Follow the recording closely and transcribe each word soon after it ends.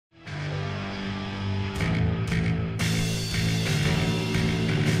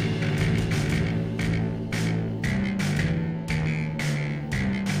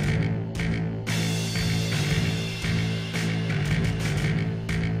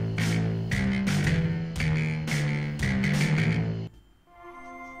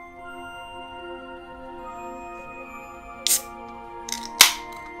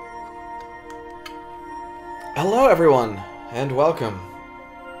Hello everyone, and welcome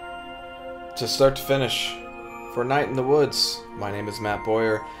to Start to Finish for Night in the Woods. My name is Matt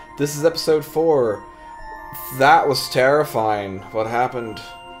Bowyer. This is episode 4. That was terrifying. What happened?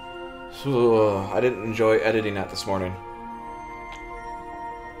 I didn't enjoy editing that this morning.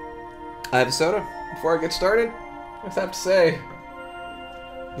 I have a soda before I get started. I just have to say,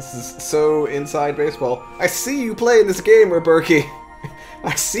 this is so inside baseball. I see you playing this game, Roberky.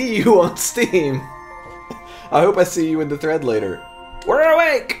 I see you on Steam. I hope I see you in the thread later. We're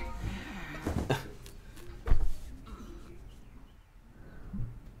awake!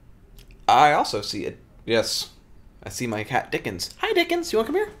 I also see it. Yes. I see my cat Dickens. Hi Dickens, you wanna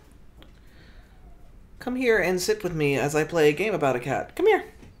come here? Come here and sit with me as I play a game about a cat. Come here.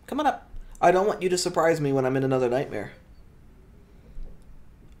 Come on up. I don't want you to surprise me when I'm in another nightmare.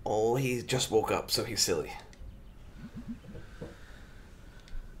 Oh, he just woke up, so he's silly.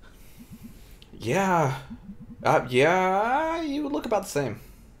 Yeah. Yeah, you look about the same.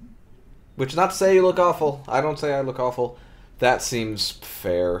 Which is not to say you look awful. I don't say I look awful. That seems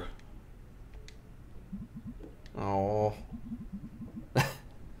fair. Oh.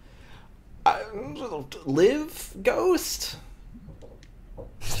 Live, ghost?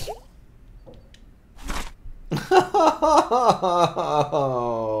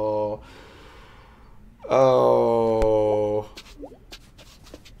 Oh.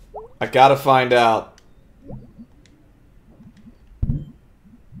 I gotta find out.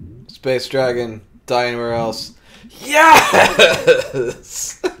 Space Dragon, die anywhere else.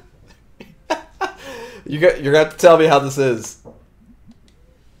 Yes! You're gonna have to tell me how this is.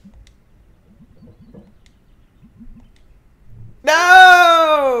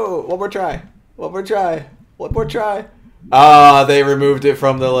 No! One more try. One more try. One more try. Ah, they removed it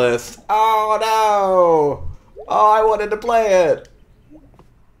from the list. Oh no! Oh, I wanted to play it.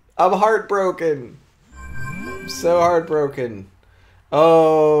 I'm heartbroken. I'm so heartbroken.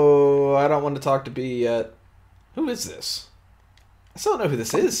 Oh, I don't want to talk to B yet. Who is this? I still don't know who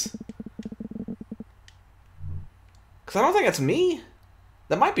this is. Because I don't think it's me.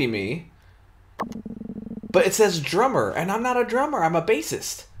 That might be me. But it says drummer, and I'm not a drummer. I'm a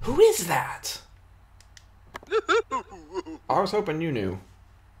bassist. Who is that? I was hoping you knew.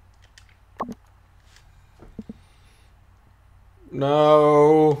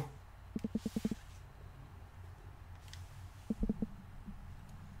 No.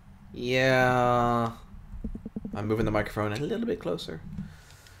 Yeah. I'm moving the microphone a little bit closer.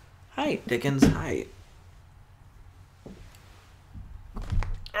 Hi, Dickens. Hi.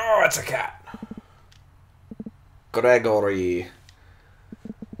 Oh, it's a cat. Gregory.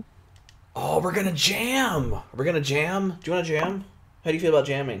 Oh, we're gonna jam. We're gonna jam. Do you want to jam? How do you feel about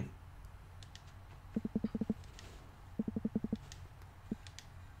jamming?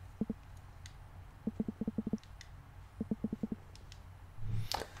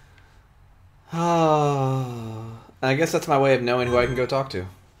 I guess that's my way of knowing who I can go talk to.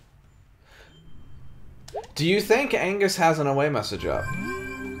 Do you think Angus has an away message up?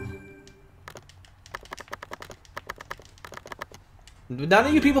 None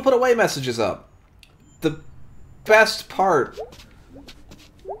of you people put away messages up. The best part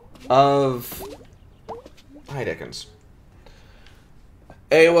of... Hi, Dickens.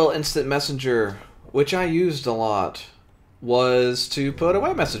 AOL Instant Messenger, which I used a lot, was to put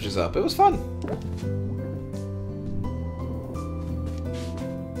away messages up. It was fun.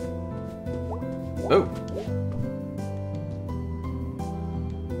 Oh.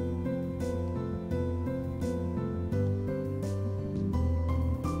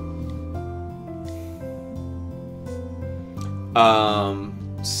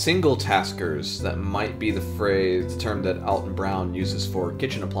 Single taskers, that might be the phrase, the term that Alton Brown uses for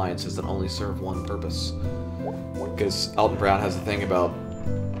kitchen appliances that only serve one purpose. Because Alton Brown has a thing about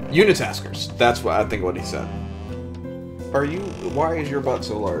unitaskers. That's what I think what he said. Why is your butt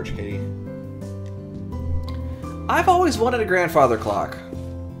so large, Katie? I've always wanted a grandfather clock.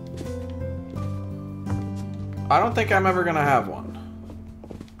 I don't think I'm ever gonna have one.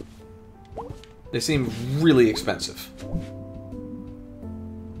 They seem really expensive.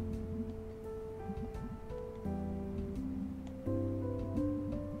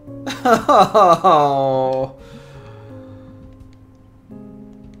 Oh.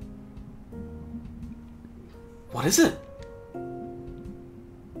 What is it?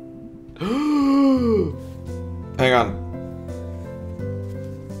 Hang on.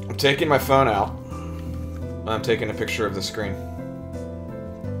 I'm taking my phone out. I'm taking a picture of the screen.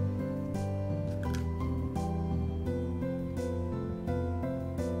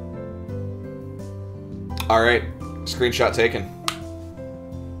 Alright. Screenshot taken.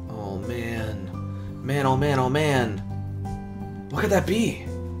 Oh, man. Man, oh man, oh man. What could that be?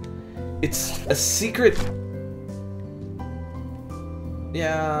 It's a secret...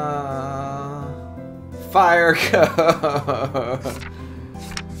 Yeah... Fire code!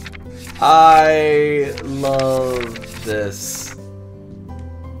 I love this.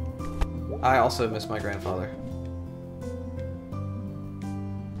 I also miss my grandfather.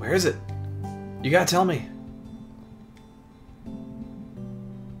 Where is it? You gotta tell me.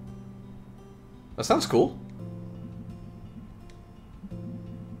 That sounds cool.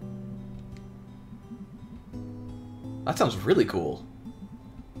 That sounds really cool.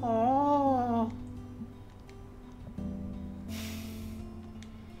 Aww.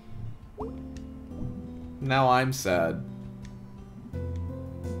 Now I'm sad.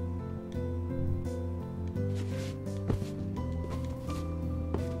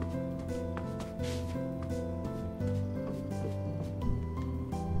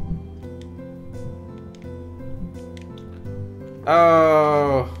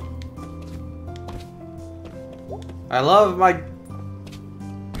 Oh. I love my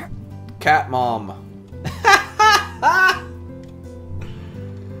cat mom.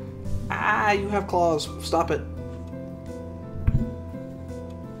 Ah, you have claws. Stop it.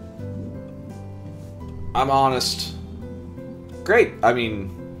 I'm honest. Great. I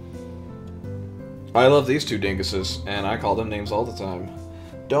mean, I love these two dinguses, and I call them names all the time.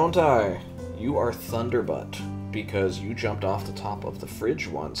 Don't I? You are Thunderbutt, because you jumped off the top of the fridge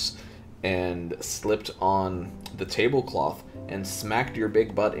once and slipped on the tablecloth and smacked your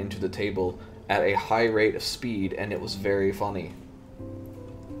big butt into the table at a high rate of speed, and it was very funny.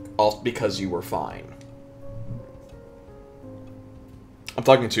 All because you were fine. I'm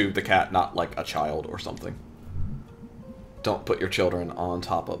talking to the cat, not like a child or something. Don't put your children on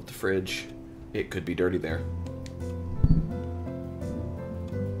top of the fridge. It could be dirty there.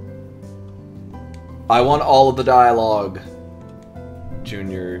 I want all of the dialogue.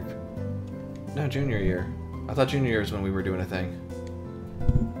 Junior year. I thought junior year is when we were doing a thing.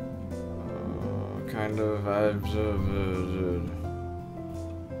 Kind of.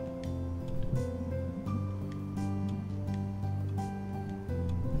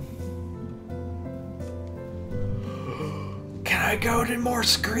 Can I go to more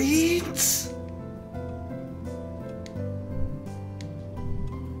screens?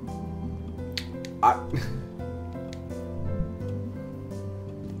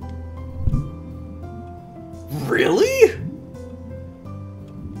 Really?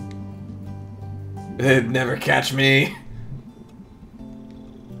 They'd never catch me.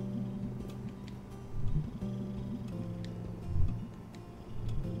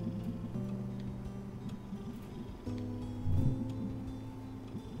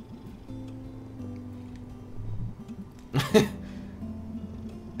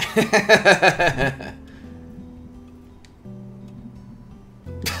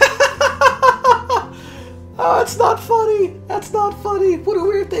 Oh, that's not funny. That's not funny. What a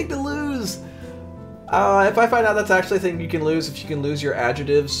weird thing to lose. If I find out that's actually a thing you can lose, if you can lose your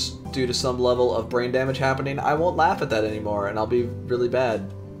adjectives due to some level of brain damage happening, I won't laugh at that anymore, and I'll be really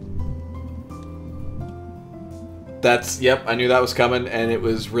bad. Yep, I knew that was coming, and it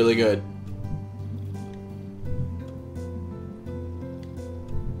was really good.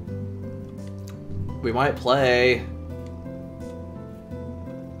 We might play.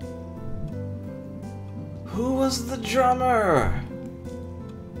 Who was the drummer?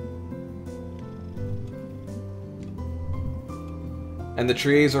 And the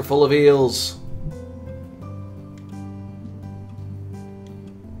trees are full of eels.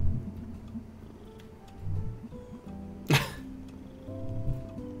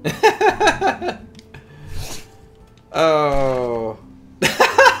 Oh.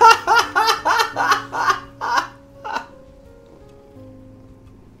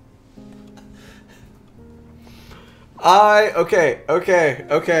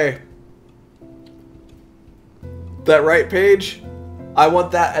 Okay. That right page? I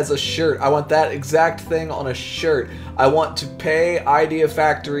want that as a shirt. I want that exact thing on a shirt. I want to pay Idea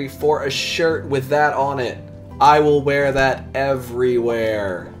Factory for a shirt with that on it. I will wear that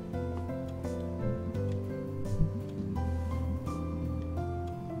everywhere.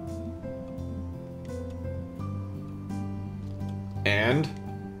 And?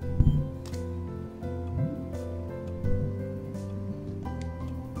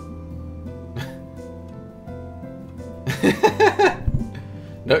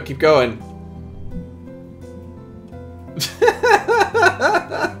 No, keep going.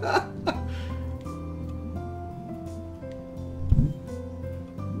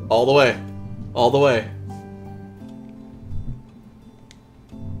 All the way. All the way.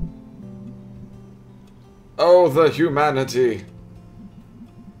 the humanity.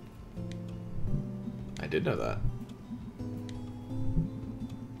 I did know that.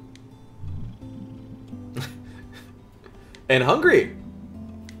 And hungry.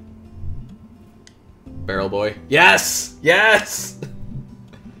 Barrel boy. Yes! Yes!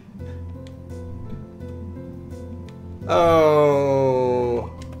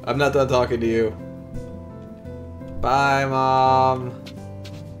 Oh, I'm not done talking to you. Bye, Mom.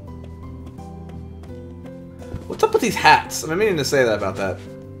 What's up with these hats? I'm meaning to say that about that.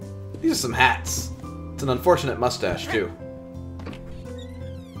 These are some hats. It's an unfortunate mustache, too.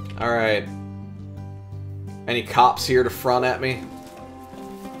 Alright. Any cops here to front at me?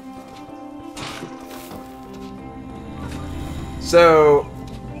 So...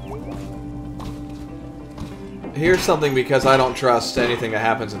 here's something because I don't trust anything that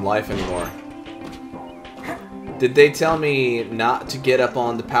happens in life anymore. Did they tell me not to get up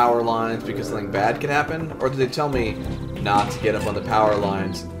on the power lines because something bad could happen? Or did they tell me not to get up on the power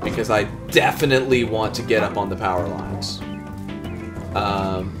lines because I definitely want to get up on the power lines?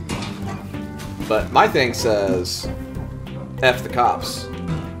 But my thing says F the cops.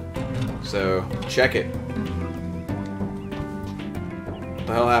 So, check it. What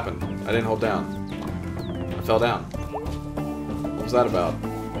the hell happened? I didn't hold down. I fell down. What was that about?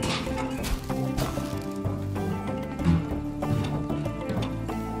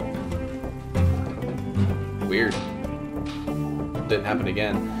 Weird. Didn't happen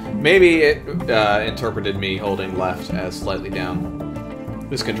again. Maybe it interpreted me holding left as slightly down.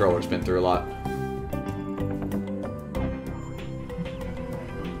 This controller's been through a lot.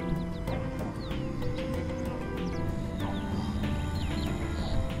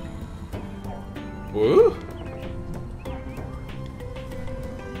 Woo!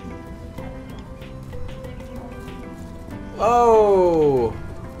 Oh!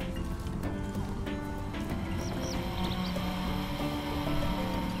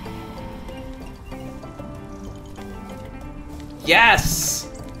 Yes!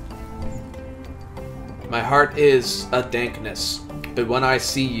 My heart is a dankness, but when I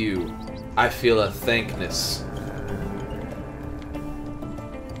see you, I feel a thankness.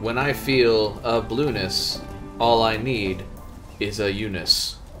 When I feel a blueness, all I need is a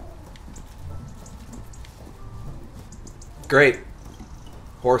Eunice. Great.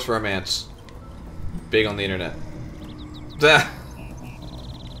 Horse romance. Big on the internet.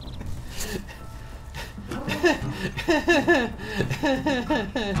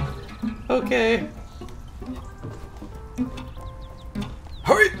 Okay.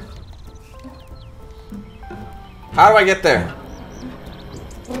 Hurry! How do I get there?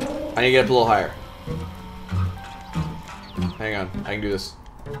 I need to get up a little higher. Hang on. I can do this.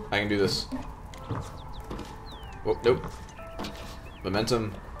 I can do this. Oh, nope.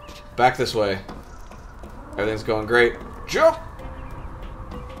 Momentum. Back this way. Everything's going great. Jump!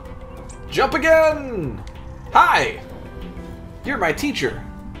 Jump again! Hi! You're my teacher.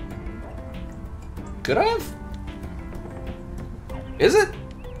 Could I have? Is it?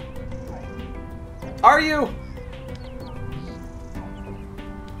 Are you?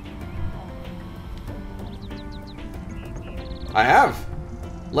 I have.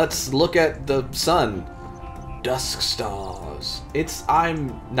 Let's look at the sun. Dusk stars.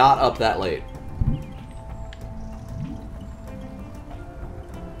 I'm not up that late.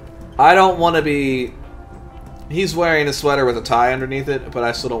 I don't want to be... He's wearing a sweater with a tie underneath it, but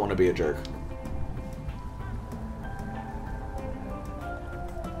I still don't want to be a jerk.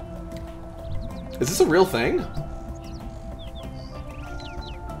 Is this a real thing?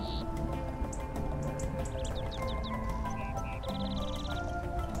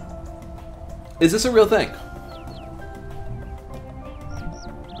 Is this a real thing?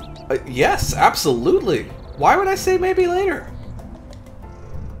 Yes, absolutely. Why would I say maybe later?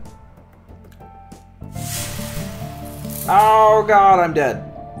 Oh god, I'm dead.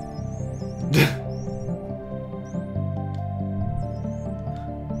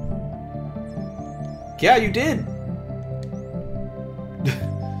 Yeah, you did.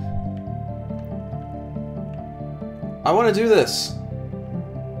 I want to do this.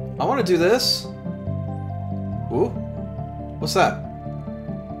 I want to do this. Ooh. What's that?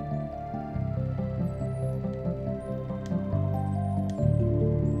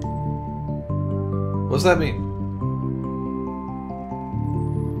 What's that mean?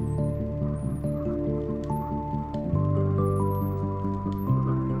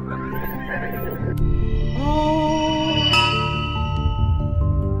 Oh.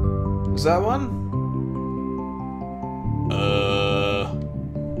 Is that one?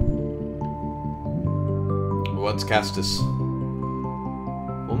 What's Castus?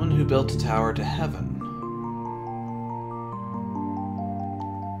 Woman who built a tower to heaven.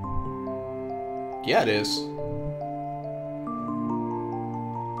 Yeah, it is.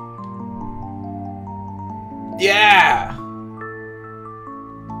 Yeah!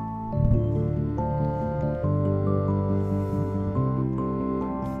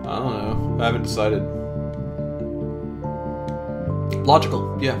 I don't know. I haven't decided.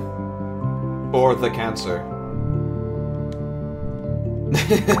 Logical, yeah. Or the cancer.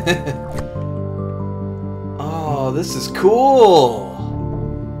 Oh, this is cool!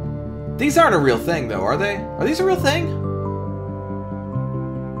 These aren't a real thing, though, are they? Are these a real thing?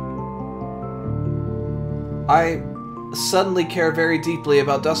 I suddenly care very deeply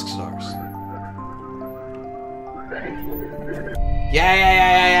about dusk stars.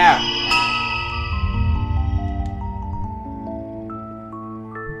 Yeah!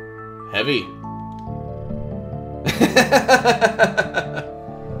 Heavy.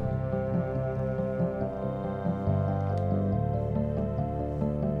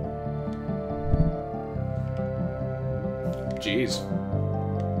 Jeez.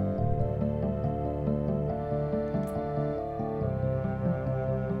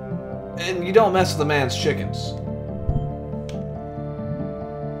 And you don't mess with the man's chickens.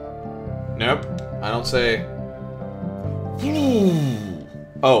 Nope. I don't say.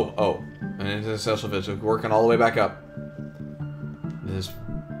 Oh. And into the social vision, working all the way back up. This.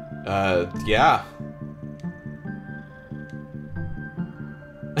 Yeah.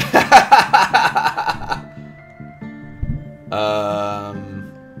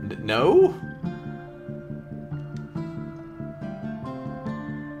 No?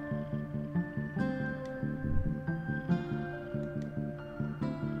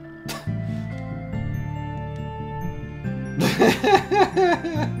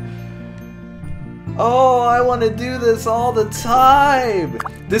 Oh, I want to do this all the time!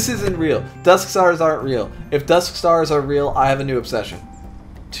 This isn't real. Dusk stars aren't real. If dusk stars are real, I have a new obsession.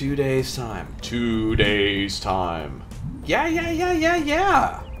 2 days time. 2 days time.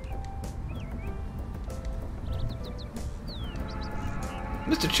 Yeah!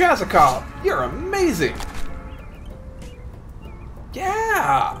 Mr. Chazikov, you're amazing!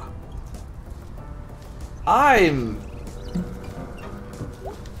 Yeah! I'm...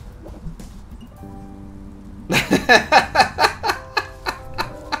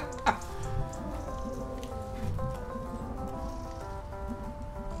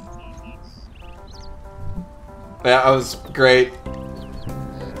 That was great.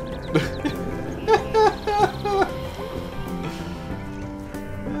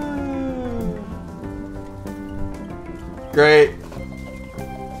 Great.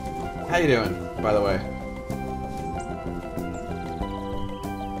 How you doing, by the way?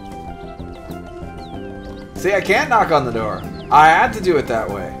 See, I can't knock on the door. I had to do it that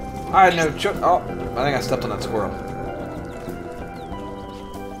way. I had no choice. Oh, I think I stepped on that squirrel.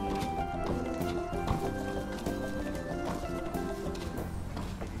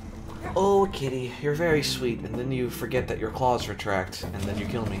 Oh, kitty, you're very sweet, and then you forget that your claws retract, and then you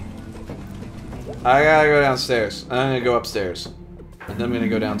kill me. I gotta go downstairs. I'm gonna go upstairs. And then I'm gonna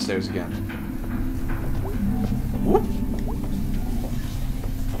go downstairs again. Whoop.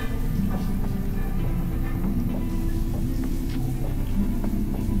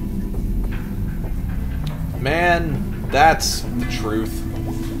 Man, that's the truth.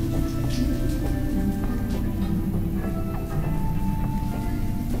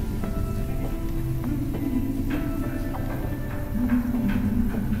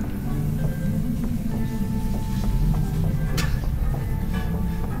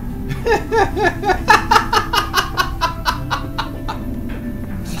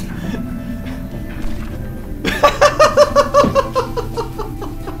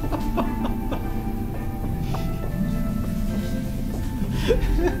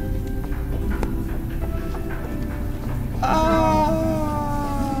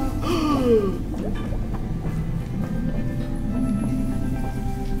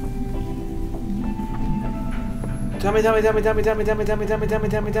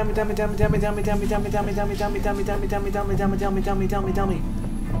 Tell me.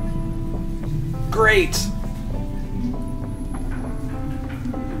 Great.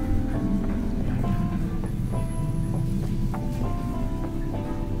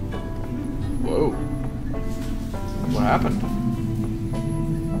 Whoa. What happened?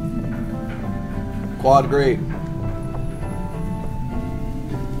 Quad great.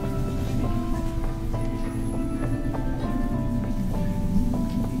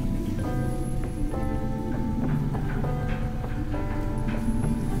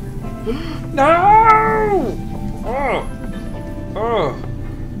 No! Oh.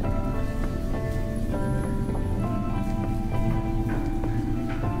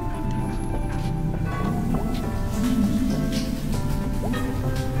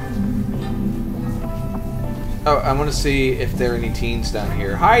 Oh, I want to see if there are any teens down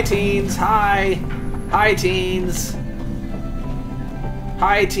here. Hi, teens! Hi! Hi, teens!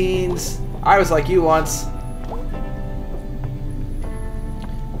 Hi, teens! I was like you once.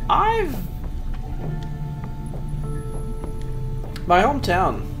 My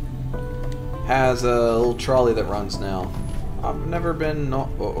hometown has a little trolley that runs now. I've never been...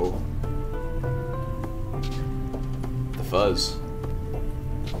 Uh-oh. The fuzz.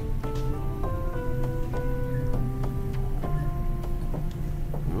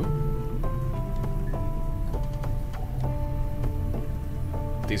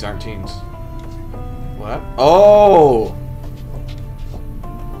 These aren't teens. What? Oh!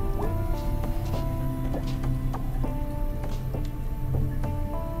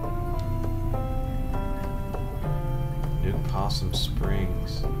 New Possum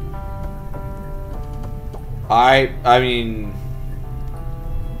Springs. I mean...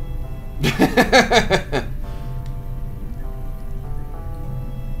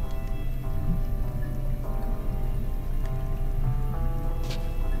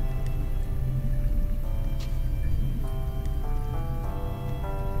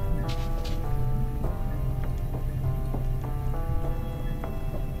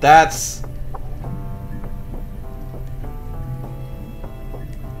 That's...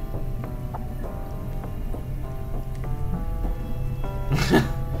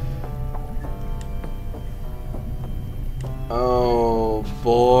 Oh,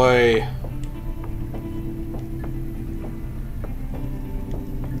 boy.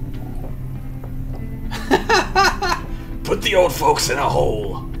 Put the old folks in a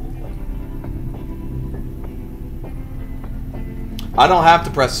hole. I don't have to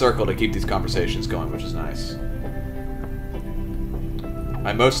press circle to keep these conversations going, which is nice.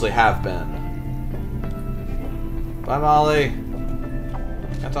 I mostly have been. Bye, Molly.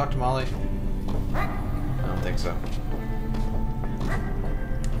 Can I talk to Molly? I don't think so.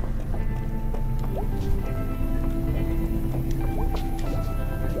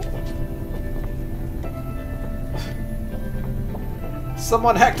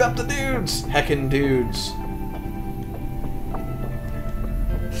 Someone hacked up the dudes! Heckin' dudes.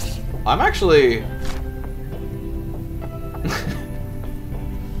 I'm actually...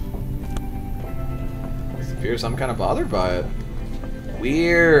 It appears I'm kind of bothered by it.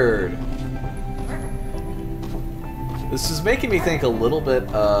 Weird. This is making me think a little bit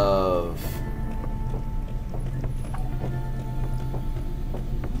of...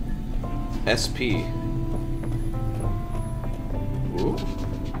 SP. Ooh.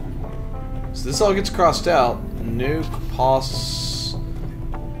 So this all gets crossed out. Nuke, pos...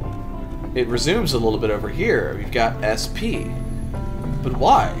 It resumes a little bit over here. We've got SP. But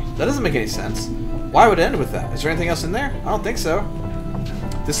why? That doesn't make any sense. Why would it end with that? Is there anything else in there? I don't think so.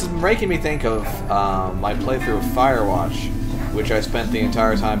 This is making me think of my playthrough of Firewatch, which I spent the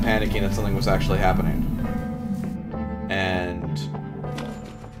entire time panicking that something was actually happening. And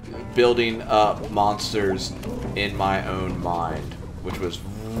building up monsters in my own mind, which was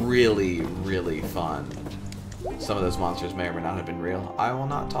really, really fun. Some of those monsters may or may not have been real. I will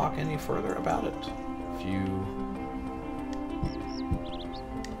not talk any further about it. If you...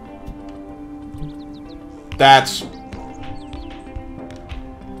 That's...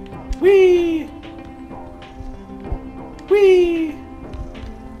 Whee! Whee!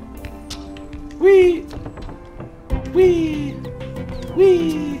 Whee! Whee!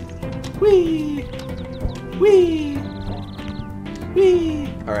 Whee! Whee! Whee!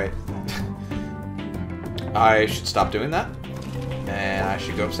 Whee! Alright. I should stop doing that, and I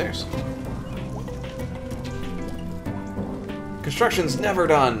should go upstairs. Construction's never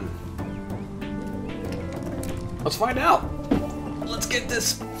done. Let's find out. Let's get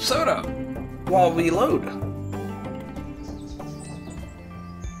this soda while we load.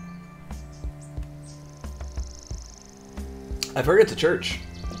 I've heard it's a church.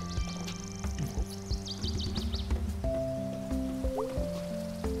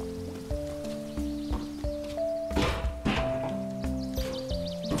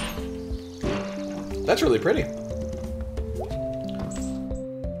 That's really pretty.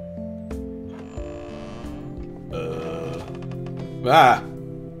 Ah.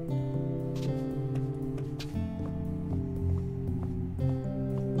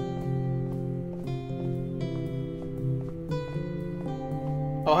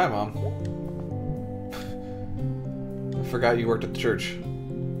 Oh, hi, Mom. I forgot you worked at the church.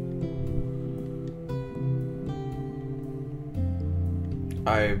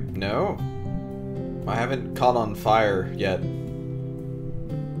 No. I haven't caught on fire yet.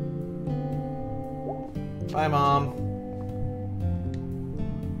 Bye, Mom.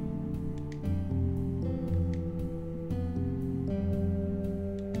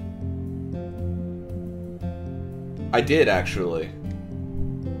 I did, actually.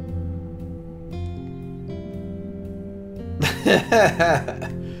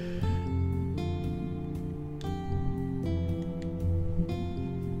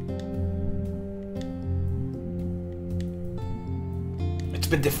 It's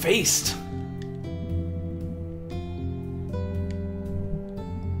been defaced.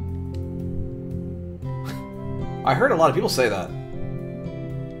 I heard a lot of people say that.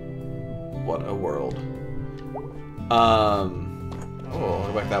 What a world. Oh, I'll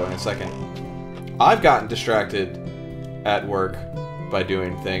go back that way in a second. I've gotten distracted at work by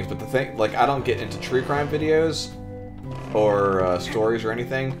doing things, but the thing, like, I don't get into true crime videos or stories or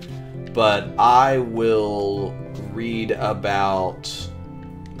anything, but I will read about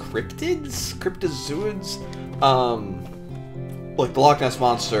cryptids, cryptozoids, like the Loch Ness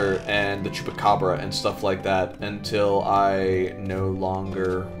Monster and the Chupacabra and stuff like that, until I no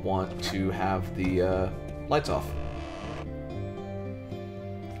longer want to have the lights off.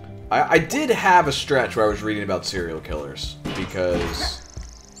 I did have a stretch where I was reading about serial killers, because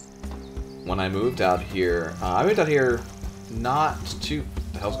when I moved out here, I moved out here not too...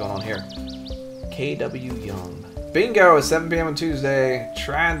 What the hell's going on here? KW Young. Bingo at 7 p.m. on Tuesday.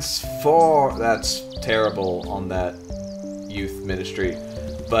 Transform... That's terrible on that youth ministry.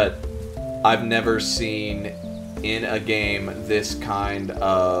 But I've never seen in a game this kind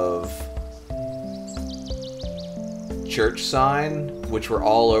of church sign, which were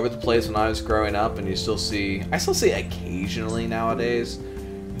all over the place when I was growing up, and you still see... I still see occasionally nowadays.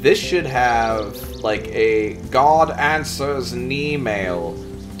 This should have, like, a God answers an email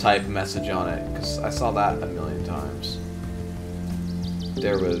type message on it, because I saw that a million times.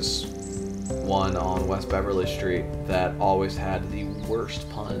 There was one on West Beverly Street that always had the worst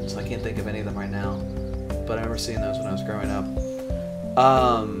puns. I can't think of any of them right now, but I remember seeing those when I was growing up.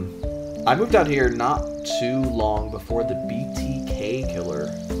 I moved out here not too long before the BTK killer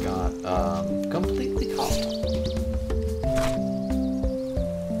got completely caught.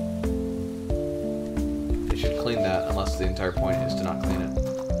 They should clean that, unless the entire point is to not clean it.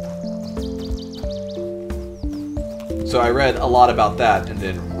 So I read a lot about that and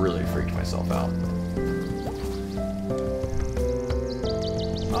then really freaked myself out.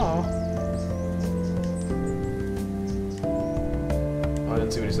 Oh. Oh, I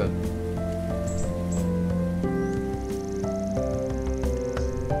didn't see what he said.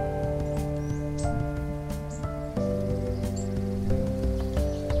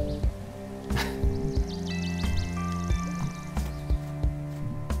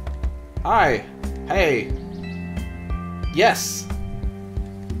 Hi. Hey. Yes.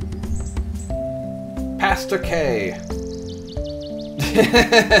 Pastor K.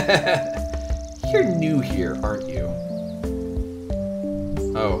 You're new here, aren't you?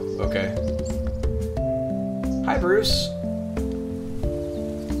 Oh, okay. Hi, Bruce.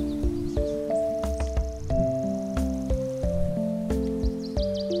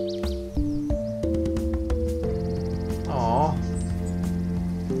 Aw.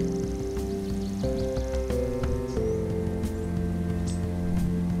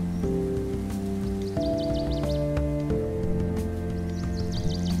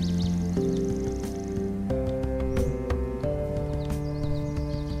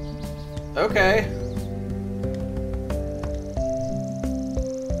 Okay.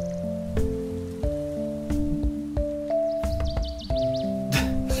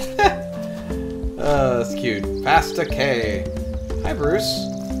 That's cute. Pastor K. Hi, Bruce.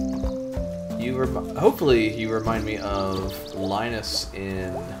 Hopefully you remind me of Linus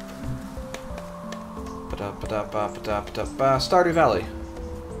in Stardew Valley.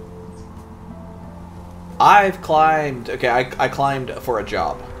 I've climbed... Okay, I climbed for a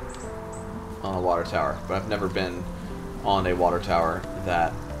job on a water tower, but I've never been on a water tower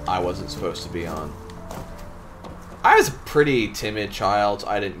that I wasn't supposed to be on. I was a pretty timid child.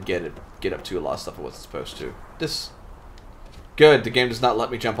 I didn't get up to a lot of stuff I wasn't supposed to. Good, the game does not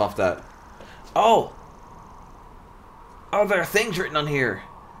let me jump off that. Oh! Oh, there are things written on here.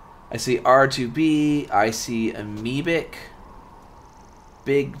 I see R2B, I see Amoebic,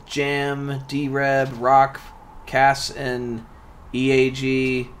 Big Jam, D-Reb, Rock, Cass, and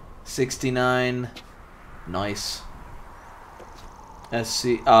EAG 69. Nice.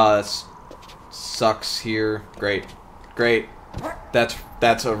 SC sucks here. Great. Great.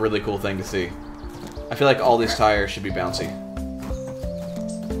 That's a really cool thing to see. I feel like all these tires should be bouncy.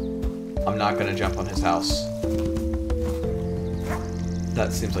 I'm not gonna jump on his house.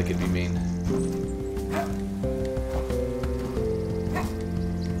 That seems like it'd be mean.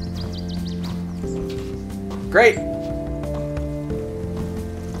 Great!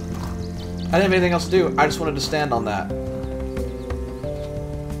 I didn't have anything else to do. I just wanted to stand on that.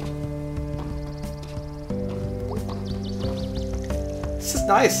 This is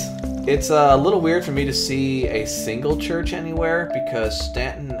nice. It's a little weird for me to see a single church anywhere because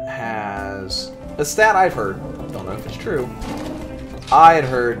Stanton has... A stat I've heard, don't know if it's true, I had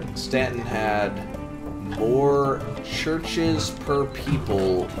heard Stanton had more churches per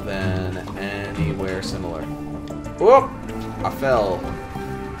people than anywhere similar. Whoop! I fell.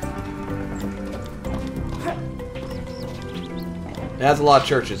 It has a lot of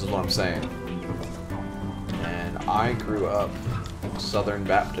churches is what I'm saying. And I grew up Southern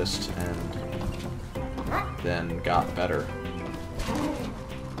Baptist and then got better.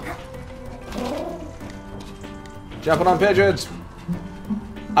 Jumping on pigeons!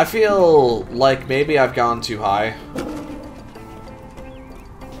 I feel like maybe I've gone too high.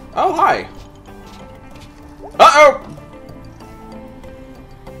 Oh, hi! Uh-oh!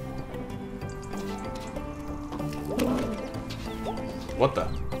 What the?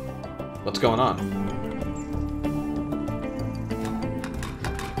 What's going on?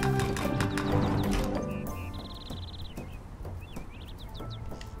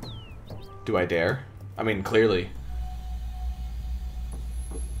 Do I dare? I mean, clearly.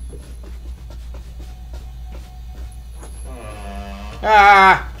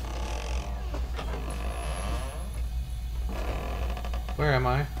 Ah! Where am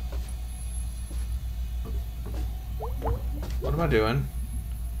I? What am I doing?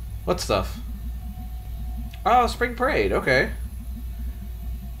 What stuff? Oh, Spring Parade, okay.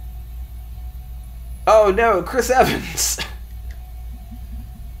 Oh no, Chris Evans!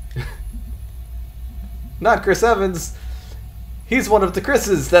 Not Chris Evans. He's one of the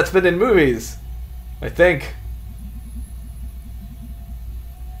Chris's that's been in movies. I think.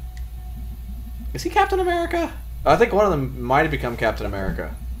 Is he Captain America? I think one of them might have become Captain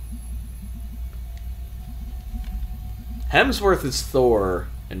America. Hemsworth is Thor,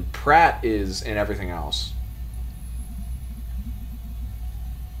 and Pratt is in everything else.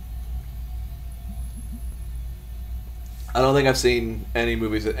 I don't think I've seen any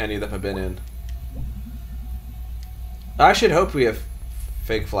movies that any of them have been in. I should hope we have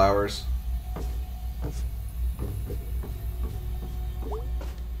fake flowers.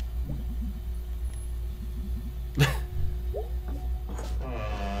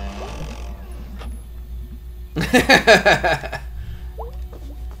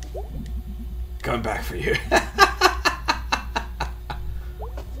 Coming back for you.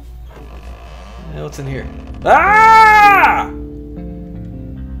 What's in here? Ah!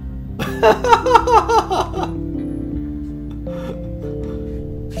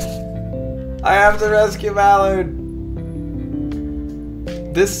 I have to rescue Mallard.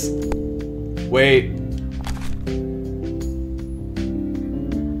 This... Wait.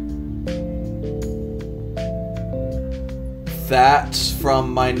 That's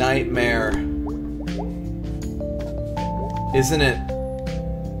from my nightmare. Isn't it?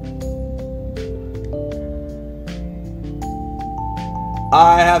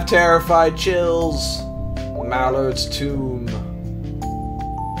 I have terrified chills. Mallard's tomb.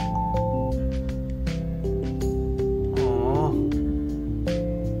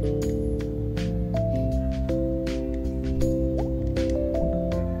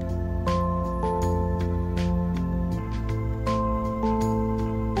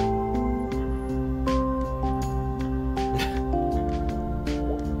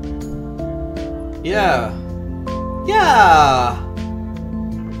 Yeah. Yeah.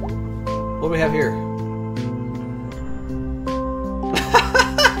 What do we have here?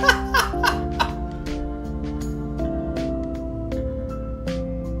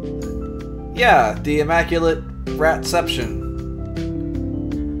 Yeah, the Immaculate Ratception.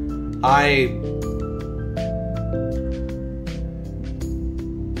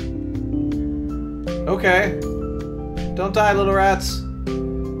 Okay. Don't die, little rats.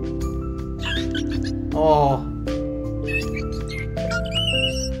 Oh.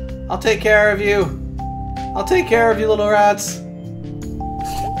 I'll take care of you. I'll take care of you, little rats.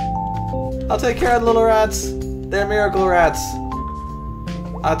 I'll take care of the little rats. They're miracle rats.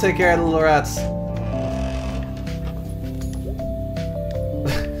 I'll take care of the little rats.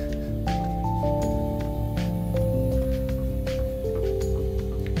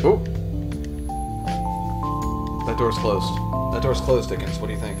 Oh. That door's closed. That door's closed, Dickens. What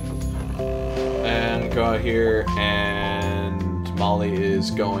do you think? And go out here, and Molly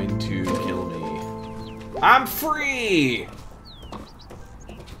is going to kill me. I'm free!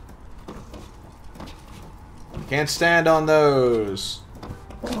 Can't stand on those.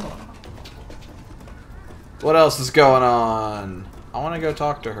 What else is going on? I want to go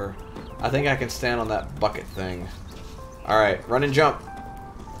talk to her. I think I can stand on that bucket thing. Alright, run and jump.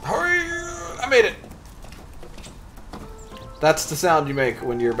 Hurry! I made it! That's the sound you make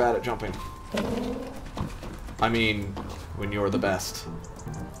when you're bad at jumping. I mean, when you're the best.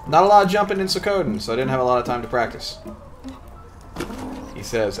 Not a lot of jumping in Suikoden, so I didn't have a lot of time to practice. He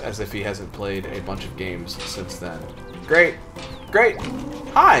says, as if he hasn't played a bunch of games since then. Great! Great!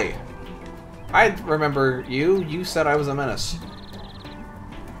 Hi! I remember you. You said I was a menace.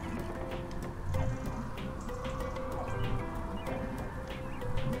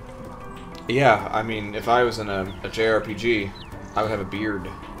 Yeah, I mean, if I was in a JRPG, I would have a beard,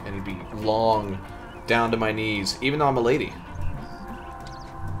 and it'd be long, down to my knees, even though I'm a lady.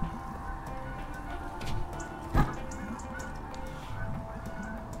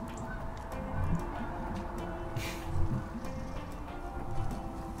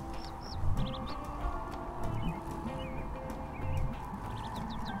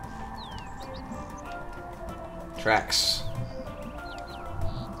 Tracks.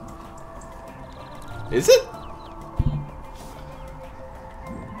 Is it?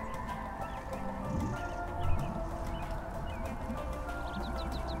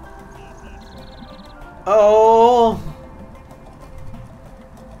 Oh.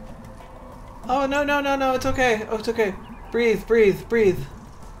 Oh, no, no, no, no. It's okay. Oh, it's okay. Breathe, breathe, breathe.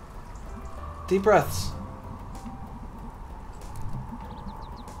 Deep breaths.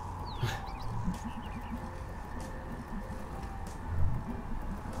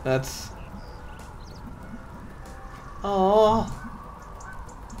 That's... Oh.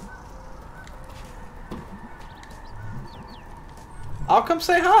 I'll come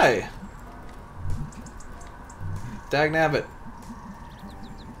say hi. Dagnabbit.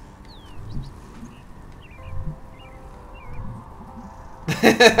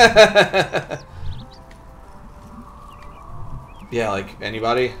 Yeah, like,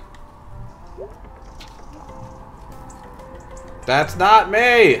 anybody? That's not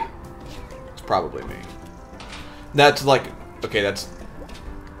me! It's probably me. That's like... Okay, that's...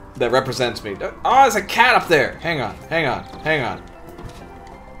 That represents me. Oh, there's a cat up there! Hang on, hang on, hang on.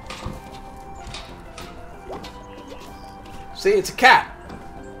 See, it's a cat!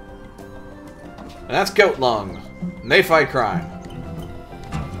 And that's Goat Lung. And they fight crime.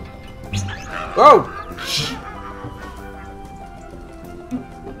 Oh!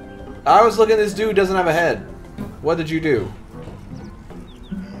 I was looking at this dude doesn't have a head. What did you do?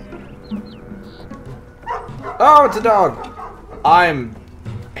 Oh, it's a dog! I'm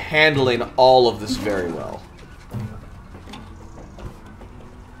handling all of this very well.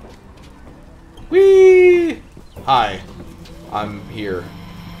 Whee! Hi. I'm here.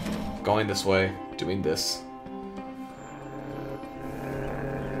 Going this way. Doing this.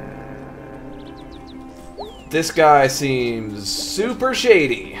 This guy seems super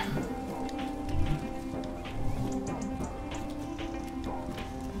shady.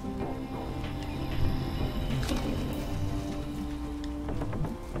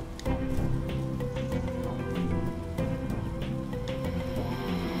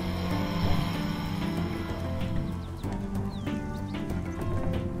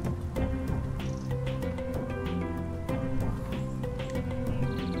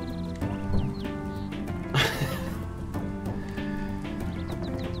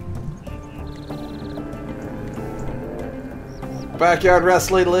 Backyard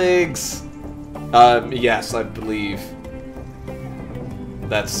wrestling leagues! Yes, I believe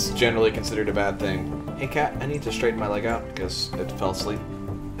that's generally considered a bad thing. Hey cat, I need to straighten my leg out because it fell asleep.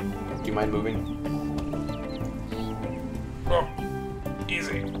 Do you mind moving? Oh,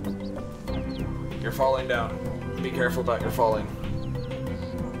 easy. You're falling down. Be careful about your falling.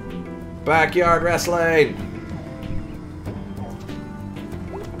 Backyard wrestling!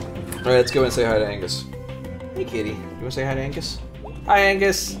 Alright, let's go and say hi to Angus. Hey kitty, you wanna say hi to Angus? Hi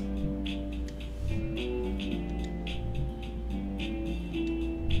Angus!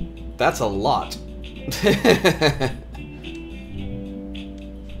 That's a lot.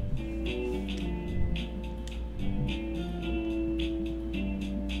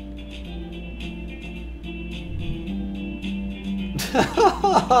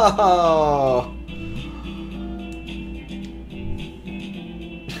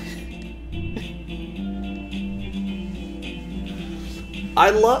 I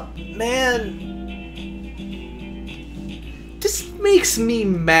love... Man... This makes me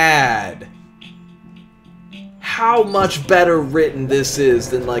mad. How much better written this is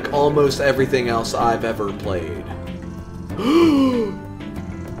than, like, almost everything else I've ever played.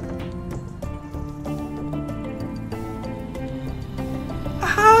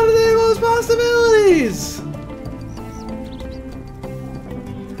 How do they have those possibilities?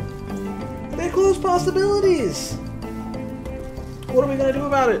 possibilities. What are we gonna do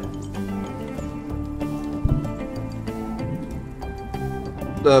about it?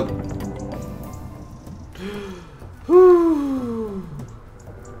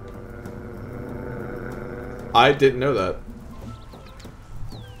 I didn't know that.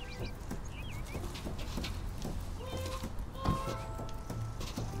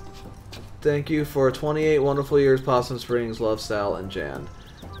 Thank you for 28 wonderful years, Possum Springs, love, Sal, and Jan.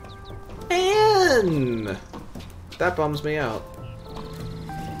 And that bums me out.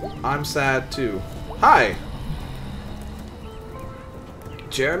 I'm sad too. Hi!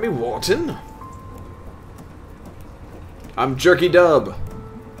 Jeremy Wharton? I'm Jerky Dub.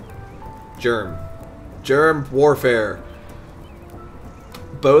 Germ warfare.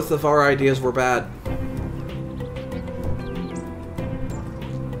 Both of our ideas were bad.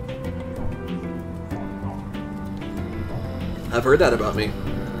 I've heard that about me.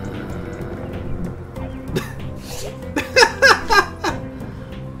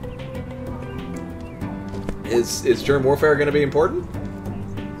 Is germ warfare going to be important?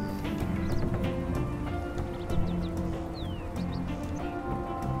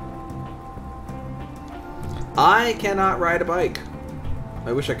 I cannot ride a bike.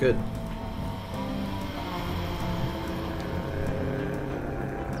 I wish I could.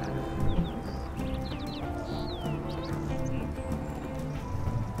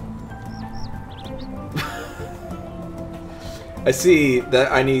 I see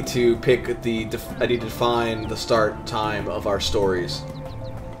that I need to pick the... I need to define the start time of our stories.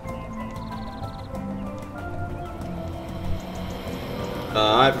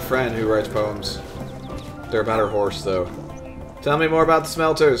 I have a friend who writes poems. They're about her horse, though. Tell me more about the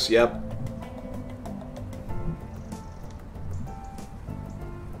smelters. Yep.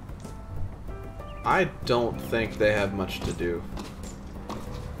 I don't think they have much to do.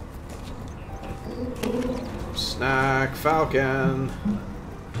 Snack Falcon.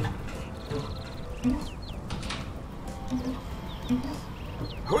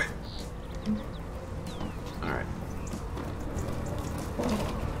 Alright.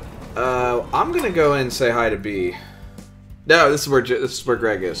 I'm gonna go and say hi to B. No, this is where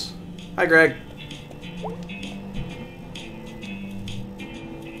Greg is. Hi, Greg.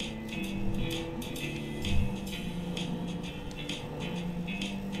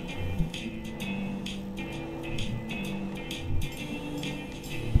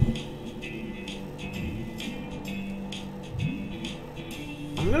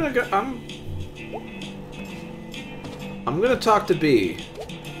 I'm gonna talk to B.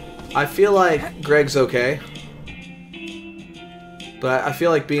 I feel like Greg's okay. But I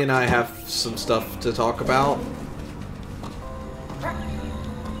feel like B and I have some stuff to talk about.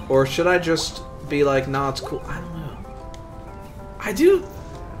 Or should I just be like, nah, it's cool? I don't know. I do.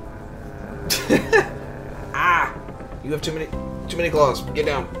 Ah! You have too many claws. Get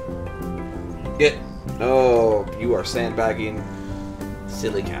down. Get. Oh, you are sandbagging.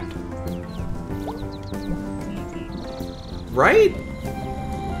 Silly cat. Right?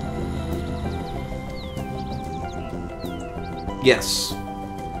 Yes.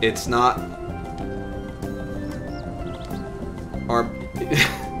 It's not...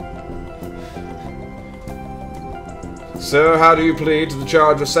 So, how do you plead to the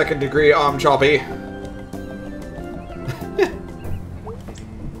charge of second-degree arm choppy?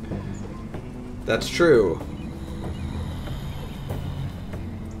 That's true.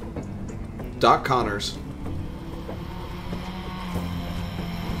 Doc Connors.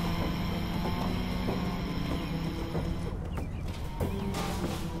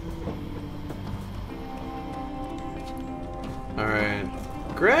 Alright.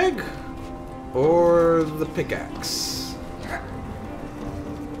 Greg? Or the pickaxe?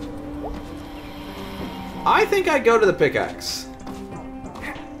 I think I'd go to the pickaxe.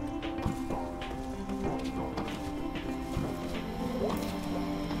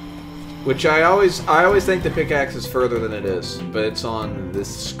 Which I always think the pickaxe is further than it is, but it's on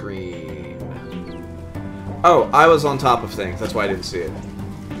this screen. Oh, I was on top of things, that's why I didn't see it.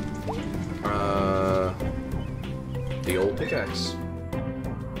 The old pickaxe.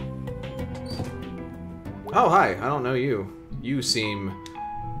 Oh, hi, I don't know you. You seem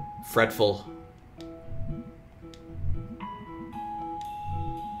fretful.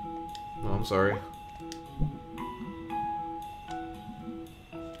 Oh, I'm sorry.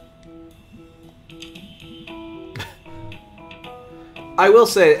 I will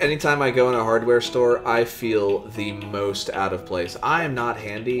say, anytime I go in a hardware store, I feel the most out of place. I am not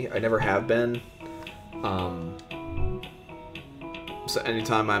handy. I never have been. So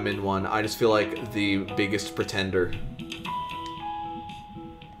anytime I'm in one, I just feel like the biggest pretender.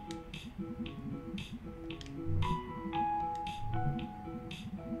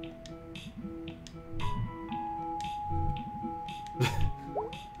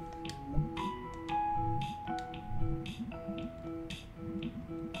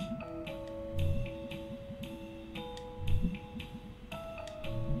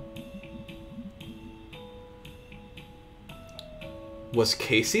 Was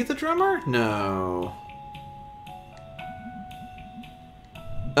Casey the drummer? No.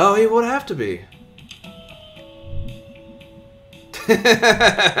 Oh, he would have to be.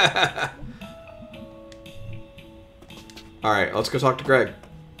 Alright, let's go talk to Greg.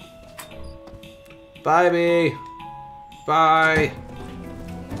 Bye, B. Bye.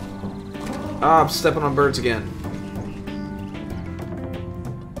 Oh, I'm stepping on birds again.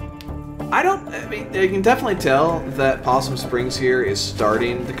 I mean, you can definitely tell that Possum Springs here is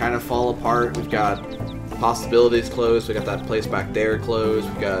starting to kind of fall apart. We've got Possibilities closed. We got that place back there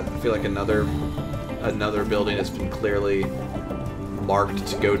closed. We got, I feel like another building has been clearly marked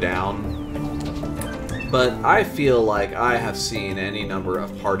to go down. But I feel like I have seen any number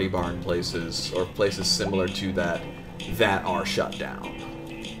of party barn places or places similar to that that are shut down.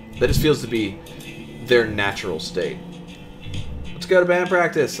 That just feels to be their natural state. Let's go to band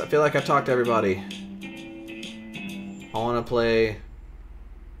practice. I feel like I've talked to everybody. I want to play...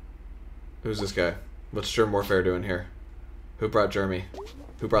 Who's this guy? What's Germ Warfare doing here? Who brought Jeremy?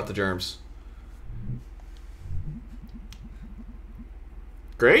 Who brought the germs?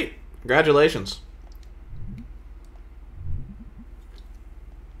 Great! Congratulations.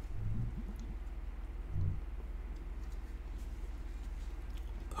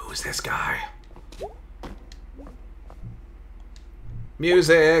 Who's this guy?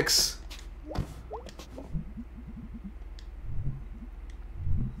 Musics!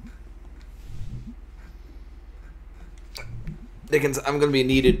 Dickens, I'm going to be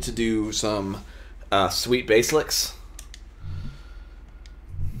needed to do some sweet bass licks.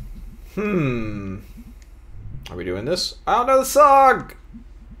 Are we doing this? I don't know the song!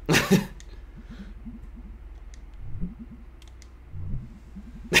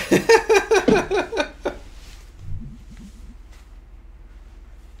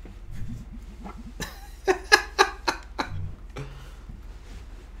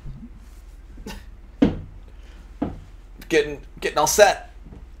 Getting all set.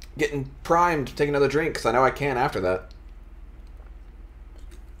 Getting primed to take another drink, because I know I can after that.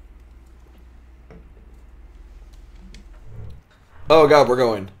 Oh god, we're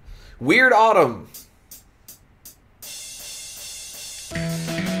going. Weird Autumn.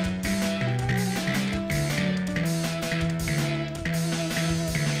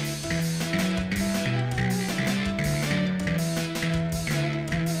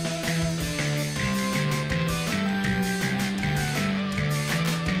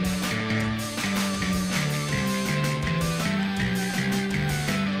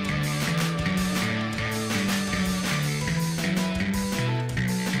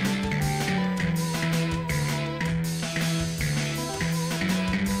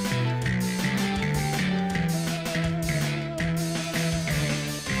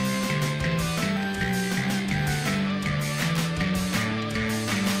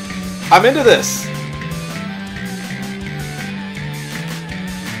 I'm into this.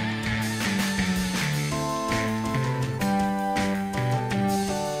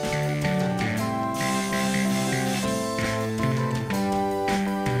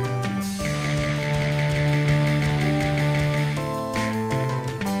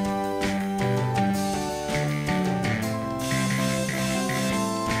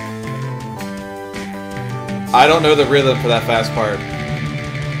 I don't know the rhythm for that fast part.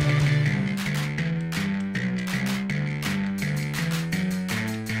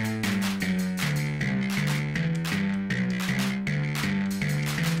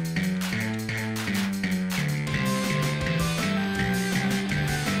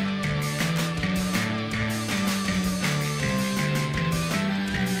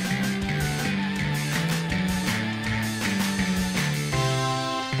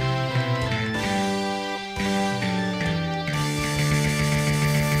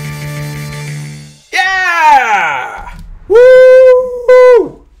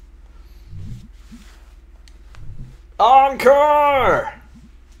 Woo! Encore!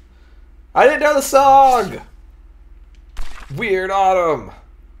 I didn't know the song! Weird Autumn.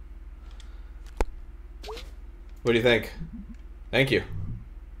 What do you think? Thank you.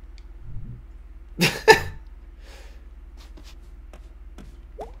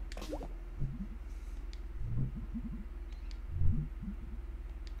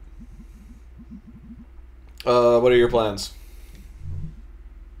 What are your plans?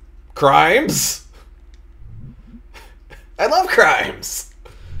 Crimes? I love crimes.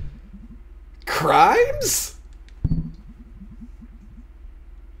 Crimes?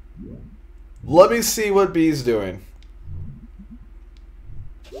 Let me see what B's doing.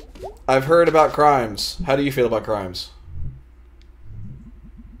 I've heard about crimes. How do you feel about crimes?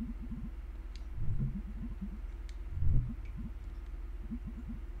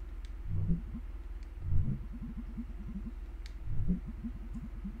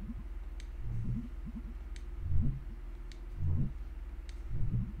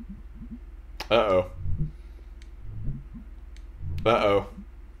 Uh-oh. Uh-oh.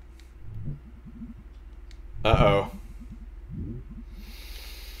 Uh-oh.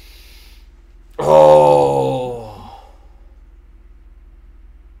 Oh.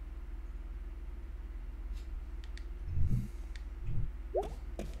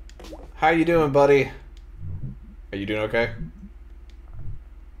 How you doing, buddy? Are you doing okay?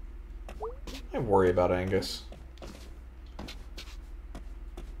 I worry about Angus.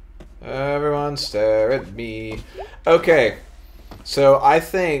 Everyone stare at me. Okay. So I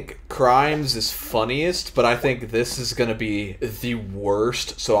think Crimes is funniest, but I think this is going to be the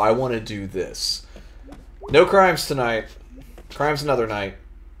worst, so I want to do this. No crimes tonight. Crimes another night.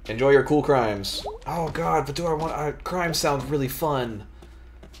 Enjoy your cool crimes. Oh god, but do I want... crimes sound really fun.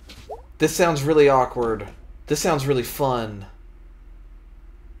 This sounds really awkward. This sounds really fun.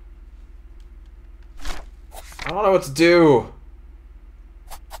 I don't know what to do.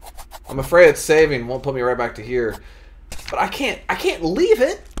 I'm afraid it's saving won't put me right back to here. But I can't leave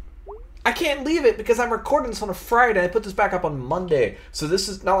it. I can't leave it because I'm recording this on a Friday. I put this back up on Monday. So this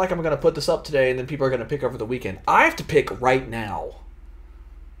is not like I'm going to put this up today and then people are going to pick over the weekend. I have to pick right now.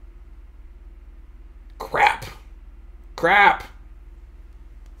 Crap. Crap.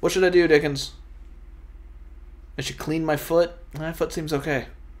 What should I do, Dickens? I should clean my foot. My foot seems okay.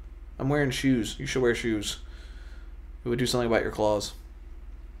 I'm wearing shoes. You should wear shoes. It would do something about your claws.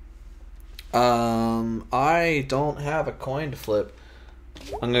 I don't have a coin to flip.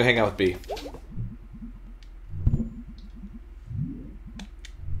 I'm gonna hang out with B.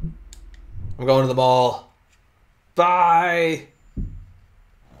 I'm going to the mall. Bye!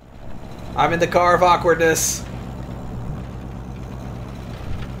 I'm in the car of awkwardness.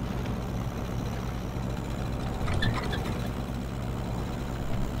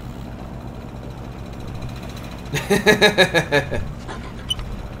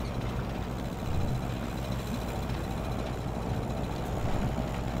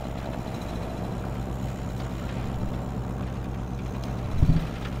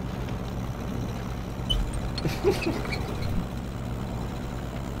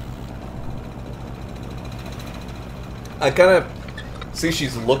 I kind of see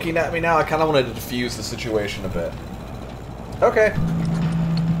she's looking at me now. I kind of wanted to diffuse the situation a bit. Okay.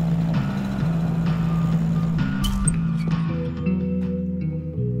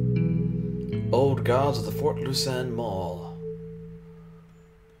 Old Gods of the Fort Lucerne Mall.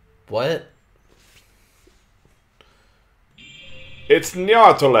 What? It's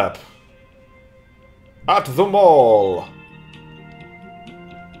Nyarlathotep at the mall.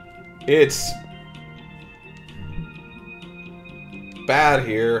 It's bad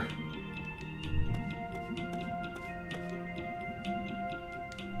here.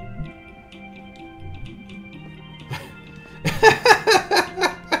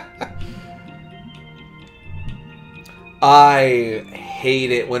 I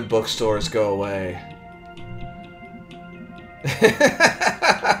hate it when bookstores go away.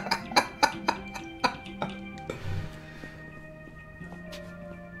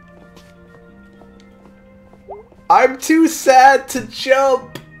 I'm too sad to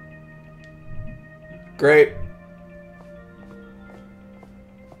jump. Great.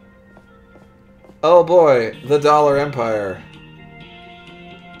 Oh boy, the Dollar Empire.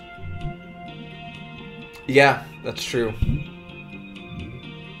 Yeah, that's true.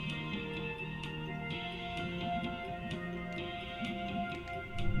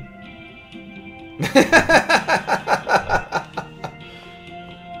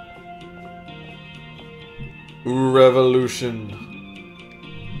 Revolution.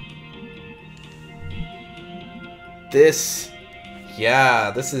 This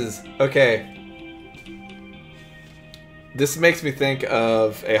is okay. This makes me think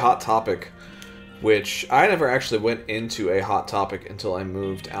of a Hot Topic, which I never actually went into a Hot Topic until I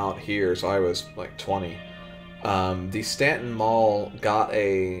moved out here, so I was like 20. The Stanton Mall got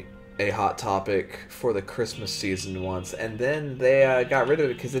a Hot Topic for the Christmas season once, and then they got rid of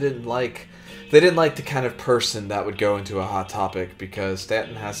it because they didn't like the kind of person that would go into a Hot Topic, because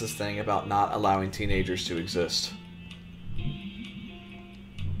Stanton has this thing about not allowing teenagers to exist.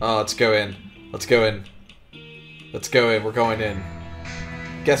 Oh, let's go in. Let's go in. Let's go in. We're going in.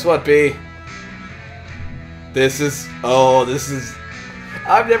 Guess what, B? This is...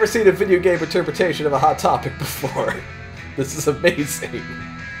 I've never seen a video game interpretation of a Hot Topic before. This is amazing.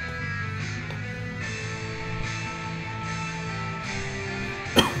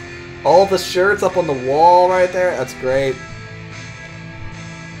 All the shirts up on the wall right there. That's great.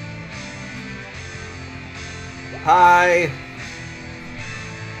 Hi.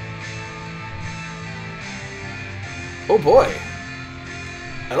 Oh boy.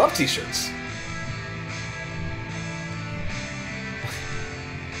 I love t-shirts.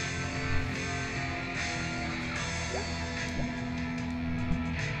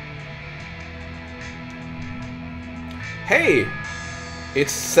 Hey!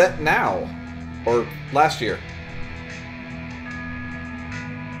 It's set now. Or last year.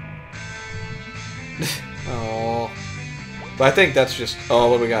 Oh. But I think that's just... Oh,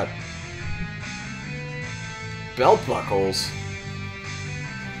 what do we got? Belt buckles.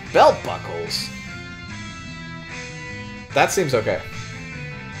 Belt buckles. That seems okay.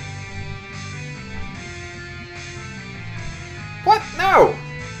 What? No!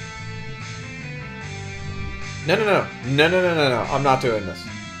 No, no, no. No, no, no, no, no. I'm not doing this.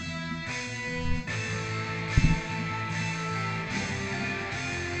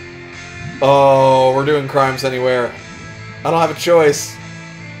 Oh, we're doing Crimes Anywhere. I don't have a choice.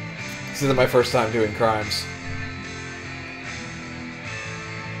 This isn't my first time doing crimes.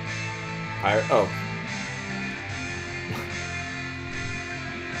 Oh.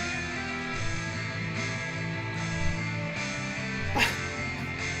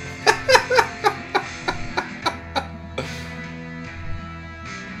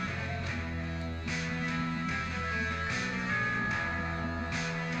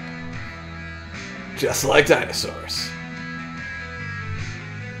 Just like dinosaurs.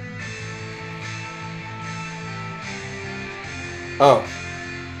 Oh.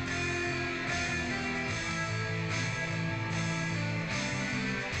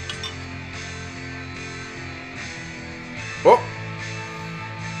 Oh.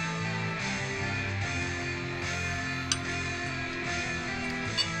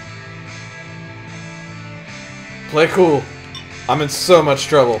 Play cool. I'm in so much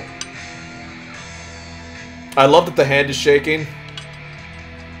trouble. I love that the hand is shaking.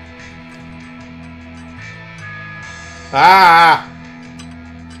 Ah!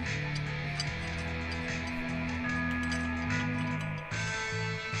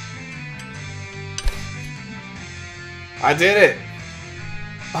 I did it!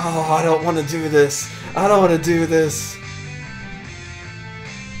 Oh, I don't want to do this. I don't want to do this.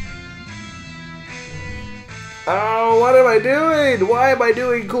 Oh, what am I doing? Why am I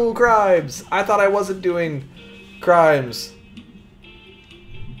doing cool crimes? I thought I wasn't doing crimes.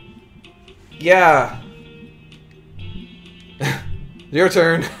 Yeah. Your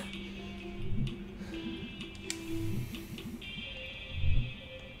turn.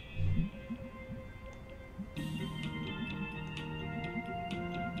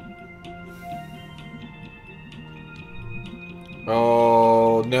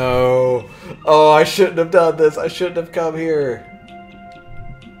 Oh, no. Oh, I shouldn't have done this. I shouldn't have come here.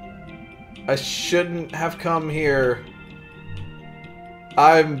 I shouldn't have come here.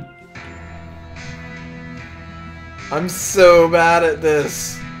 I'm so bad at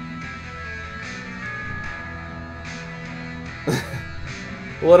this.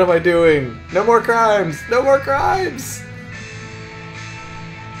 What am I doing? No more crimes! No more crimes!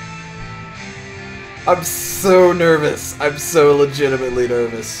 I'm so nervous. I'm so legitimately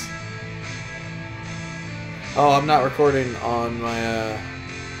nervous. Oh, I'm not recording on my,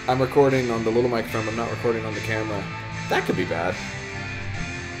 I'm recording on the little microphone, I'm not recording on the camera. That could be bad.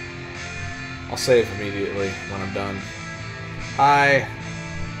 I'll save immediately when I'm done. Hi.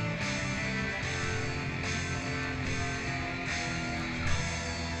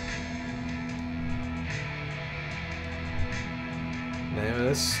 Name of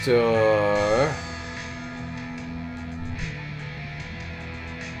the store.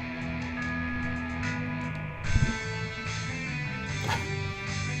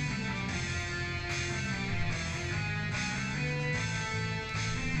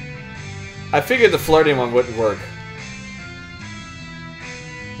 I figured the flirting one wouldn't work.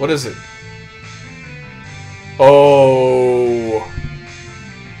 What is it? Oh.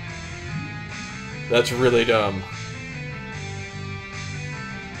 That's really dumb.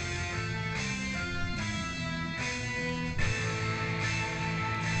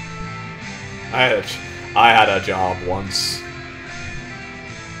 I had a job once.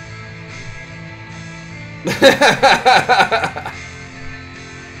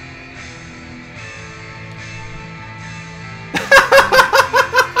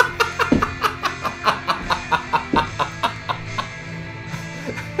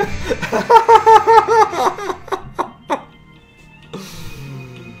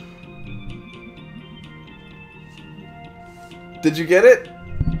 Did you get it?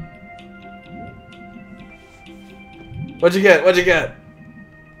 What'd you get? What'd you get?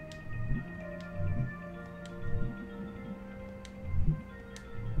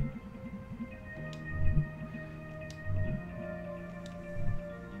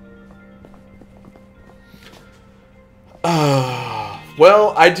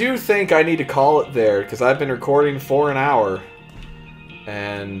 Well, I do think I need to call it there, because I've been recording for an hour.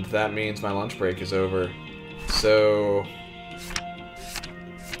 And that means my lunch break is over. So...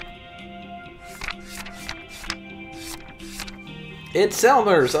 It's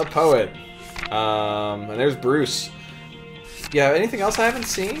Selmers, a poet. And there's Bruce. Yeah, anything else I haven't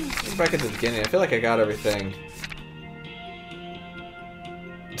seen? Look back at the beginning. I feel like I got everything.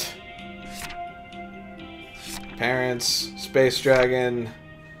 Parents, Space Dragon,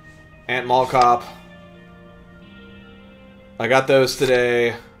 Ant Mall Cop. I got those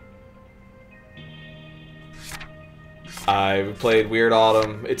today. I played Weird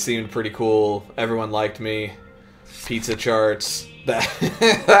Autumn. It seemed pretty cool. Everyone liked me. Pizza charts.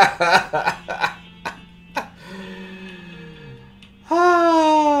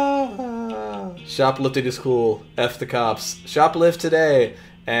 Shoplifting is cool. F the cops. Shoplift today.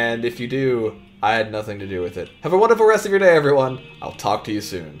 And if you do, I had nothing to do with it. Have a wonderful rest of your day, everyone. I'll talk to you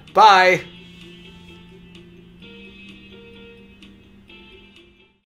soon. Bye!